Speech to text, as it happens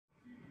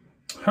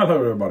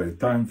Hello everybody,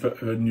 time for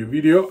a new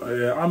video.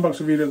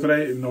 Unboxing video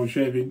today, no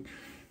shaving.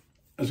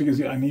 As you can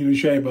see, I need to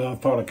shave, but I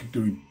thought I could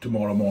do it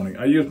tomorrow morning.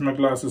 I used my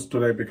glasses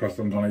today because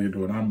I'm gonna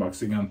do an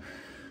unboxing, and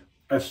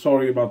I'm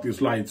sorry about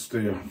these lights,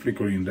 they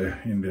flicker in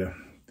the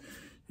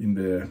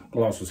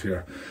glasses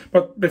here.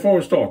 But before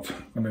we start,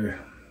 I'm gonna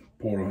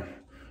pour a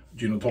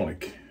gin and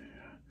tonic.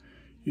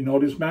 You know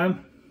this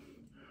man?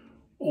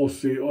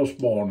 Ozzy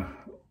Osbourne.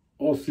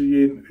 Ozzy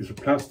gin is a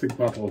plastic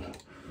bottle.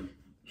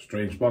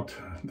 Strange, but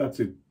that's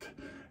it.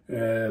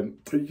 A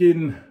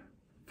gin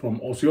from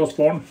Ozzy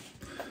Osbourne.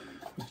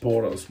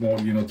 Pour a small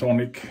gin and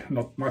tonic,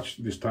 not much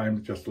this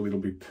time, just a little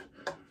bit.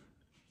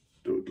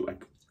 Do it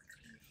like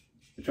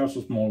just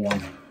a small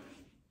one.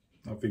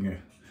 Nothing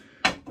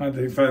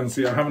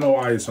fancy. I have no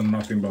eyes and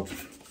nothing, but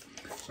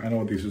I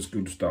know this is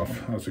good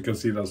stuff. As you can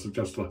see, there's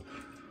just a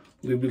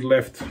little bit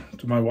left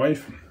to my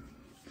wife.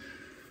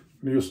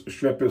 Use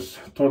Schweppes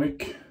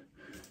tonic.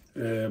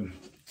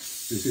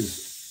 This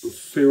is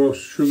 0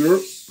 sugar.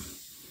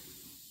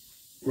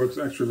 Works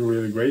actually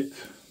really great.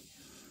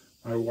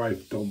 My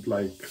wife don't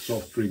like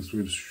soft drinks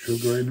with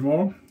sugar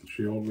anymore.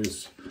 She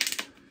always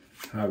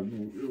have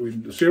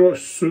with 0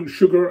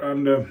 sugar,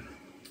 and I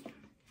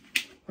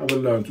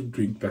will learn to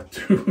drink that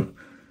too.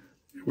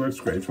 It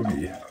works great for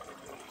me.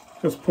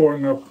 Just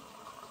pouring up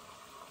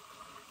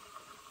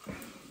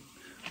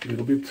a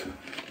little bit.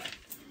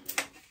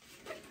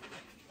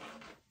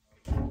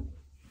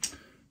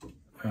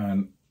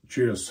 And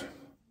cheers.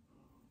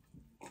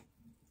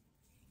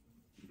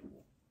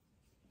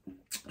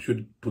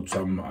 Should put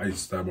some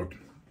ice there, but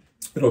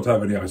I don't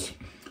have any ice.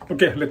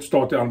 Okay, let's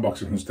start the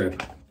unboxing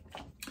instead.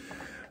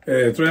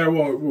 Today I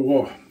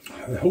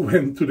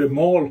went to the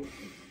mall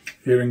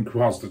here in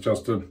Kristianstad,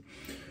 just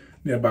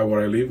nearby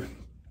where I live,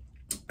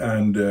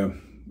 and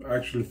I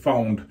actually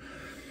found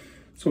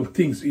some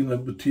things in a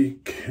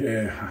boutique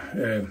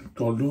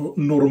called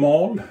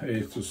Normal.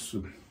 It's just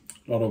a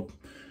lot of,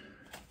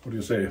 what do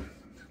you say,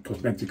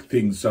 cosmetic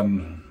things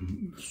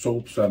and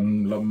soaps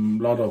and a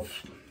lot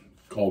of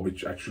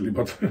garbage actually,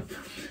 but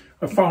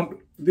I found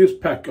this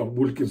pack of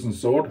Wilkinson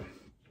sword,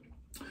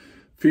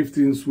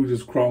 15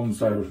 Swedish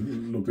crowns. I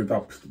looked it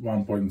up,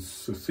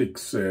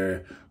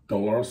 $1.6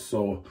 dollars,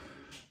 so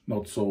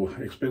not so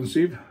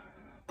expensive.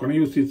 Gonna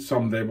use it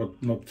someday,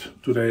 but not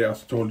today,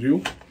 as told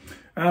you.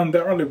 And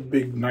the other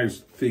big nice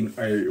thing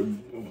I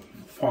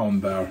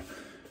found there,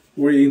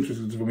 very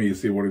interesting for me to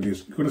see what it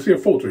is. You're gonna see a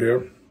photo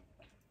here.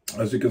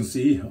 As you can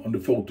see on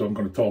the photo, I'm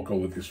gonna talk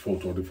over this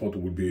photo. The photo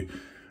will be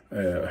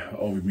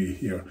over me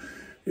here.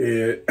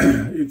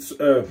 It's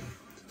a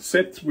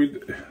set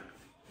with,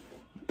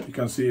 you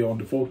can see on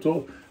the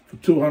photo, for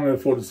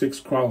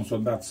 246 crowns,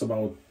 and that's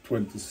about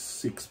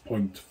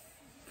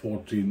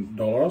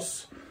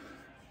 $26.14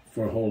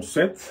 for a whole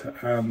set.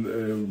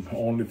 And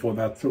only for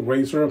that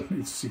razor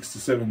it's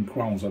 67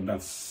 crowns, and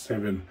that's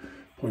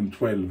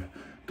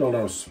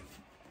 $7.12.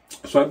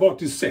 So I bought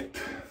this set.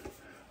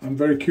 I'm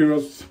very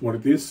curious what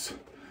it is.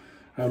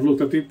 I've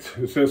looked at it.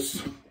 It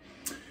says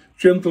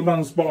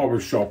Gentlemens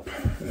Barbershop.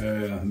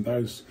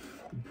 There's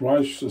a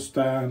brush, a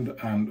stand,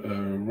 and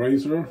a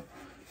razor,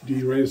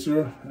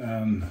 de-razor,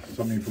 and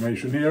some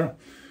information here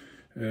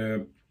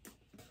in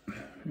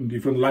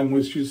different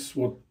languages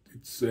what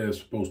it's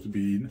supposed to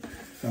be in.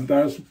 And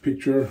there's a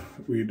picture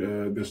with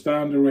the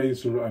stand, the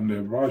razor, and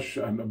the brush,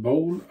 and a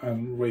bowl,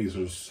 and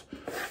razors.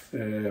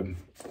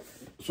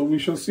 So we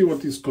shall see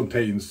what this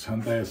contains,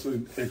 and there's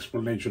an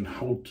explanation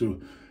how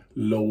to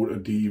load a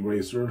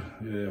de-razor.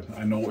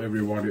 I know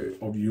everybody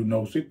of you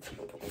knows it.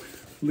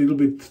 A little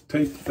bit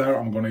tape there.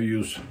 I'm gonna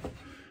use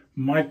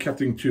my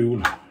cutting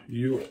tool.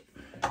 You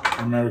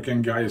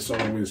American guys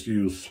always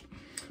use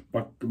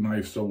buck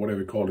knives or whatever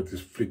you call it, is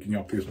flicking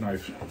up this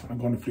knife. I'm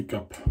gonna flick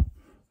up a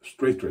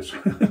straight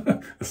razor.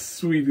 A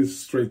Swedish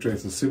straight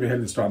razor,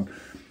 Semi strand.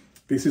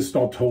 This is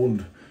not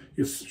honed.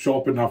 It's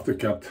sharp enough to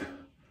cut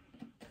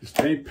this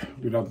tape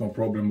without no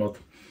problem, but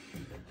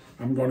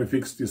I'm gonna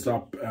fix this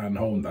up and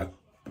hone that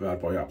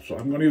bad boy up. So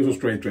I'm gonna use a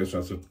straight razor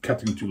as a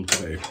cutting tool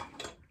today.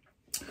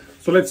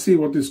 So let's see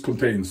what this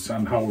contains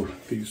and how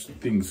these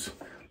things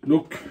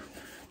look.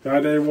 The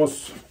idea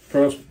was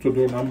first to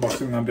do an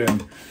unboxing and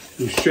then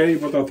to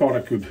shave, but I thought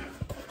I could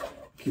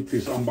keep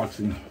this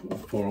unboxing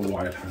for a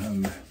while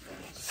and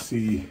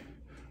see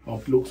how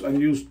it looks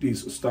and use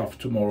this stuff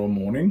tomorrow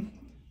morning.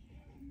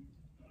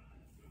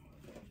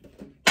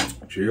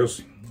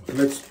 Cheers.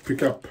 Let's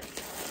pick up.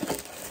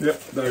 Yeah,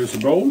 there is a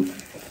bowl.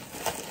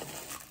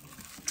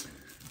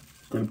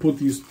 Gonna put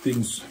these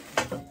things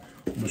on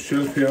the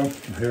shelf here.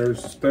 Here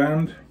is a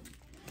stand,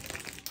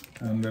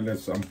 and then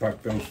let's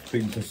unpack those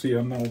things and see.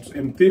 And now it's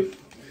empty.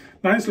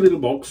 Nice little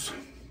box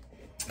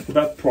for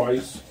that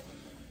price.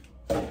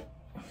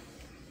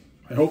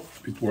 I hope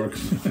it works.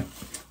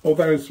 Oh,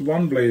 there is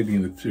one blade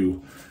in it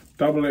too.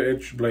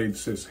 Double-edged blade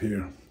says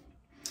here.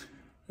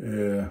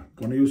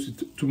 Gonna use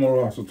it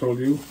tomorrow, as I told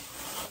you.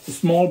 A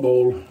small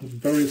bowl,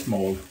 very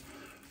small,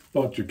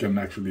 but you can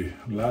actually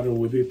ladle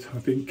with it, I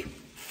think.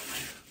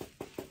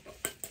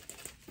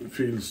 It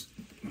feels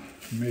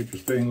maybe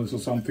stainless or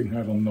something,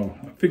 I don't know.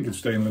 I think it's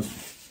stainless.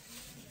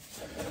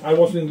 I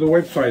was in the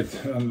website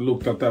and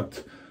looked at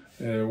that.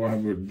 We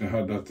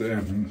had that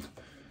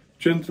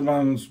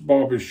Gentlemens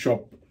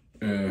Barbershop.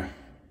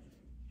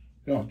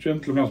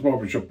 Gentlemens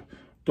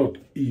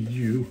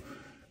Barbershop.eu,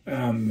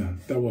 and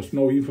there was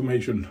no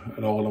information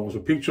at all. There was a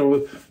picture of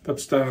it, that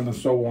stand and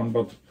so on,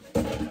 but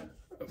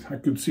I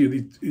could see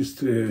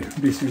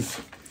this is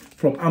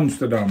from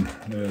Amsterdam.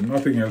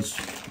 Nothing else.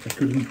 I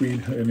couldn't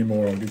read any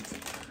more of it.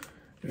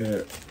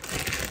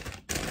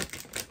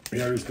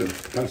 Here is the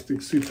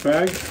plastic zip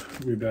bag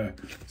with a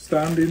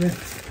stand in it.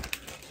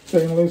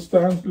 Stainless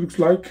stand looks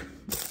like,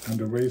 and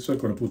the razor.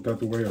 Gonna put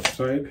that away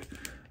outside,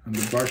 and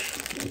the brush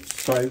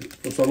outside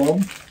for so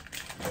long.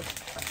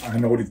 I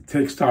know it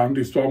takes time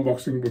this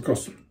unboxing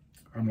because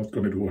I'm not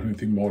gonna do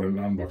anything more than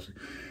unboxing.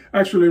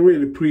 Actually,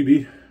 really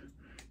pretty,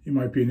 in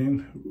my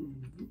opinion.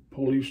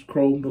 Polished,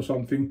 chromed or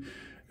something,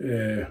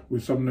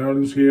 with some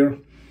knurlings here,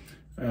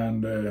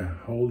 and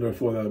holder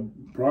for the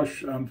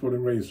brush and for the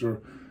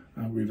razor,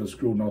 and with a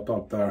screw knot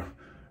up there.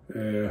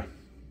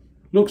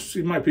 Looks,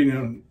 in my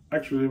opinion,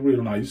 actually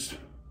real nice.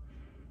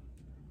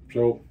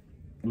 So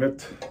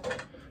let's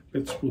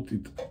put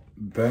it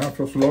there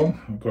for so long.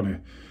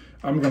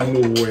 I'm gonna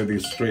move away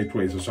this straight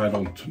razor so I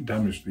don't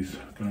damage this.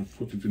 I'm gonna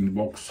put it in the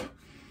box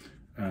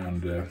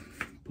and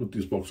put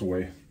this box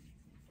away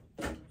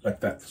like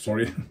that.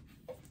 Sorry.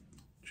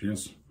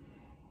 Cheers.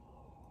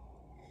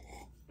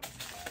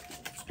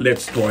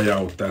 Let's try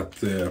out that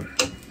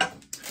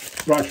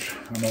brush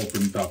and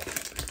open it up.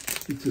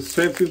 It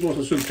said it was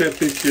a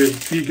synthetic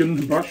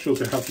vegan brush, so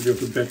it has to be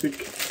synthetic.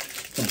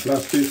 Some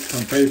plastic,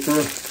 some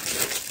paper.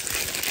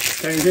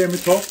 Can you hear me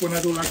talk when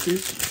I do like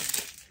this?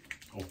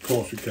 Of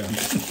course you can.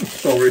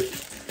 Sorry.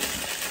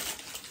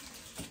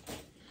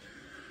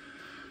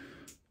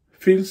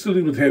 Feels a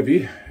little bit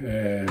heavy.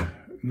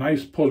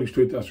 Nice polish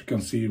to it, as you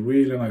can see.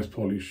 Really nice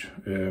polish.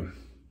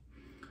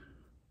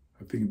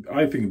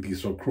 I think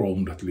these are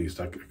chromed at least.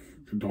 I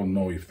don't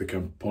know if they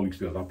can polish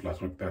that up like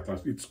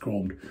that. It's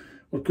chromed.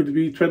 What could it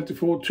be?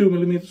 2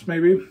 millimeters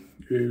maybe?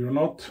 Or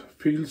not.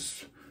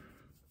 Feels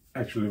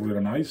actually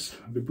really nice.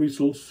 The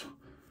bristles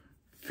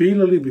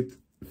feel a little bit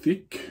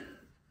thick,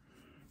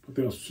 but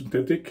they are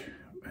synthetic.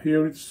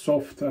 Here it's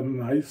soft and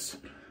nice.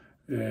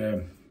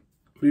 A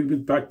little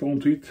bit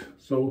backbone to it.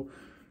 So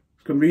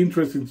it's going to be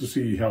interesting to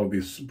see how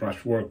this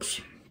brush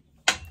works.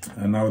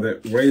 And now the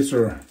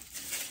razor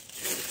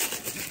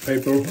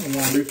paper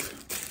around it,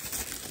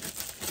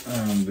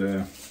 and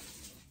the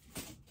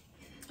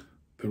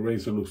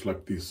razor looks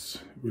like this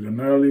with the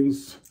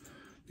knurlings.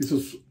 This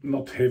is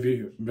not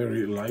heavy,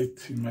 very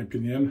light in my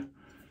opinion.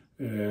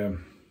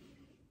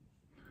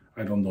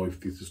 I don't know if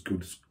this is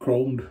good. It's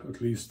chromed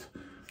at least.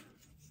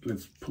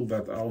 Let's pull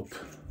that out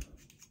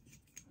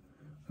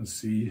and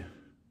see.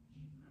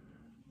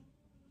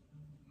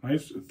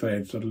 Nice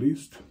threads at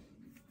least.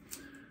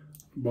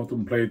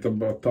 Bottom plate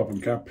and top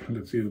and cap.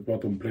 Let's see the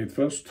bottom plate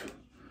first.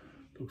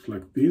 Looks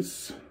like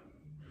this.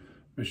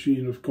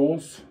 Machine, of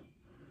course.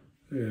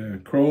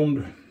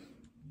 Chromed.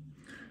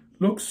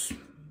 Looks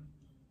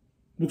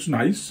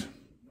nice,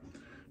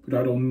 but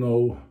I don't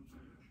know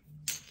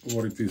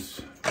what it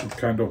is. What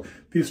kind of,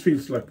 this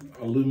feels like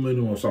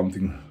aluminum or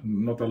something.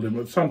 Not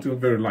aluminum, something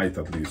very light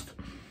at least.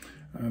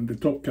 And the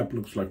top cap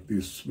looks like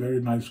this.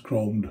 Very nice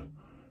chromed,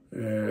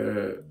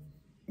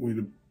 with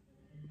a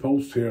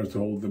post here to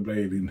hold the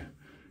blade in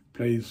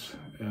place,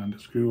 and the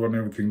screw and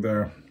everything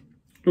there.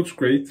 Looks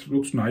great,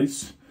 looks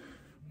nice.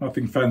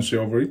 Nothing fancy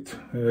over it.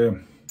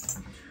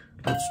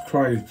 Let's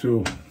try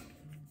to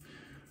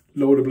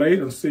lower the blade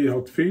and see how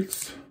it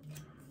feels.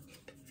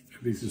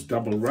 This is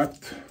double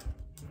wrapped,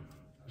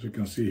 as you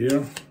can see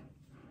here.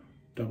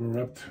 Double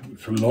wrapped.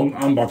 It's a long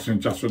unboxing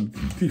just for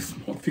this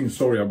small thing.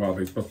 Sorry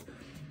about it, but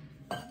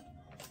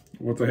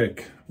what the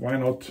heck? Why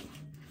not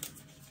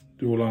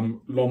do a long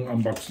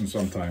unboxing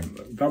sometime?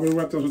 Double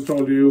wrapped, as I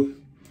told you.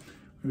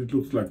 It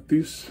looks like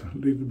this. A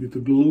little bit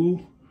of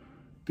glue.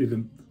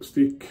 Didn't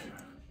stick.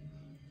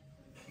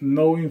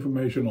 No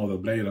information on the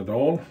blade at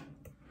all.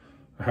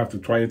 I have to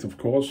try it, of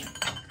course.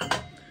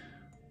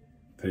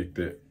 Take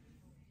the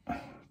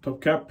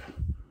top cap,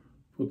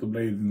 put the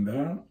blade in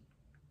there,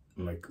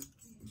 like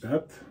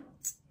that.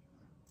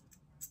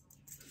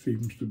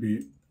 Seems to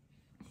be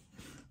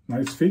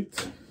nice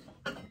fit.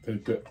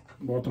 Take the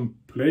bottom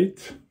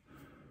plate,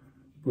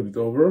 put it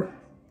over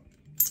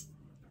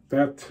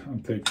that,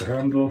 and take the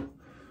handle.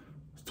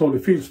 It totally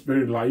feels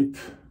very light.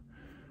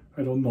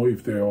 I don't know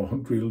if they are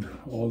drilled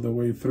all the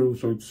way through,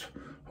 so it's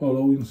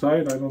hollow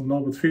inside. I don't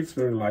know, but it feels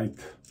very light.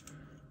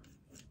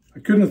 I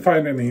couldn't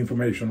find any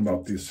information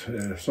about this,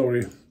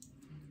 sorry.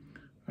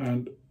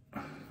 And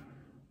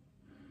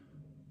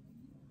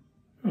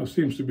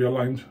seems to be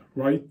aligned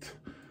right.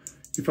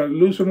 If I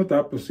loosen it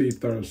up and see if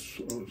there's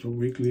so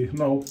weakly,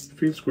 no,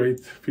 feels great,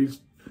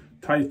 feels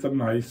tight and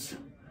nice.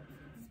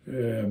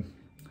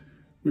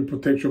 With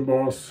protection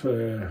bars,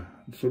 so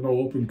no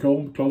open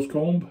comb, closed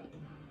comb.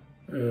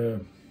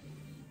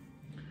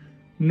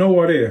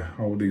 No idea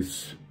how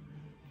this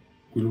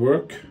will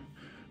work,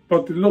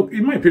 but look,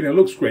 in my opinion, it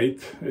looks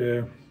great.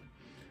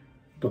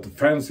 Not the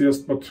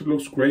fanciest, but it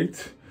looks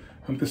great.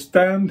 And the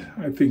stand,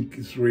 I think,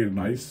 is really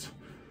nice.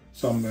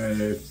 Some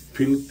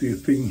filthy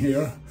thing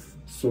here,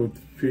 so it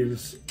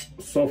feels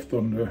soft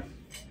on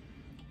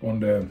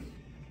the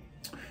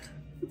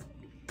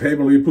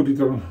table. You put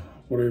it on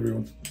whatever you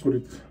want to put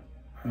it,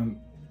 and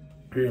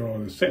here are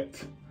the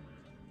set.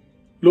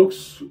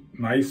 Looks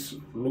nice,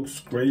 looks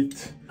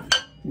great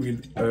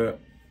with a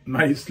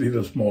nice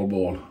little small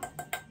ball.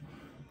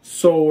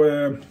 So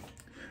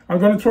I'm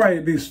gonna try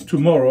this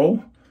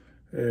tomorrow,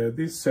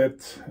 this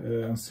set,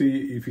 and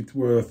see if it's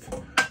worth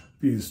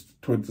these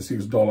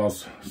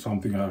 $26,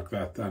 something like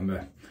that,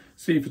 and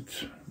see if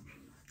it's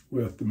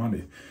worth the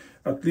money.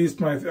 At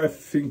least I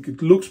think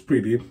it looks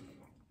pretty,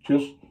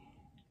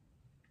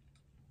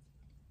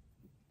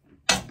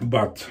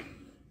 but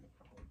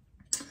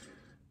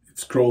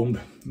it's chromed,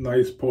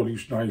 nice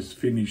polish, nice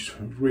finish,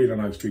 really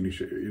nice finish,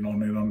 you know,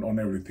 on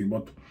everything.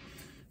 But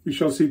we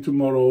shall see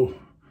tomorrow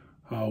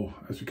how,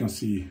 as you can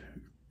see,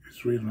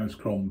 it's really nice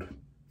chromed.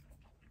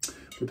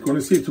 But we're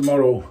gonna see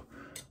tomorrow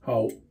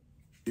how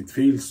it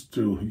feels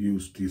to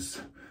use this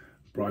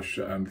brush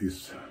and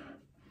this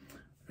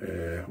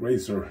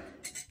razor.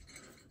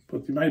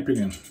 But in my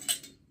opinion,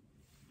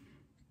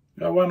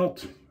 yeah, why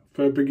not?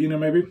 For a beginner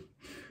maybe.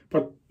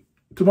 But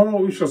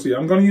tomorrow we shall see.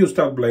 I'm going to use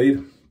that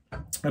blade.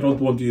 I don't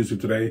want to use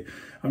it today.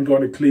 I'm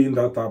going to clean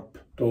that up,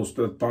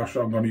 that brush.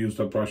 I'm going to use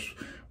that brush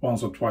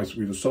once or twice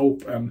with the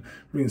soap and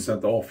rinse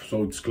that off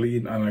so it's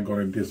clean, and I'm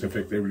going to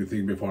disinfect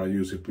everything before I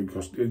use it,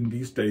 because in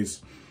these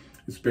days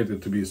it's better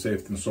to be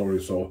safe than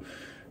sorry. So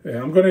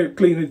I'm going to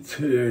clean it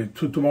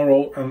to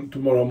tomorrow, and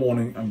tomorrow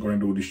morning I'm going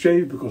to do the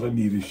shave, because I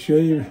need a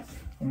shave.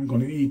 I'm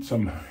going to eat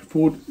some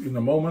food in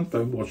a moment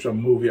and watch a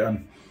movie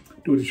and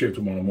do the shave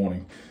tomorrow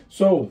morning.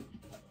 So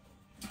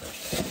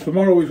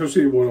tomorrow we shall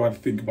see what I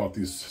think about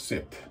this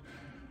set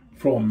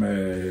from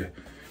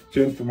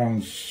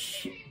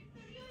Gentlemens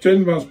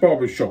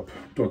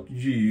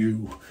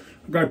Barbershop.eu.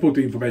 I'm going to put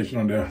the information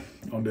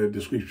on the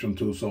description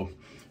too. So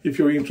if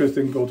you're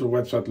interested, go to the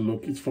website and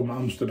look. It's from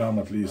Amsterdam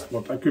at least,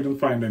 but I couldn't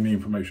find any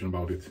information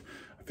about it.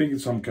 I think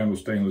it's some kind of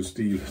stainless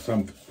steel,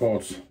 some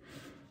parts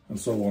and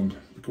so on,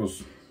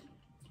 because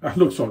it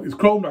looks so. It's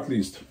chromed at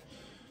least.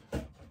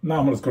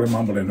 Now I'm not going to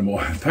mumble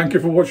anymore. Thank you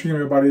for watching,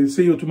 everybody.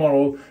 See you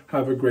tomorrow.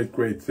 Have a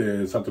great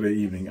Saturday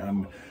evening,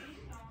 and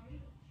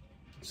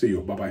see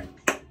you.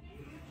 Bye-bye.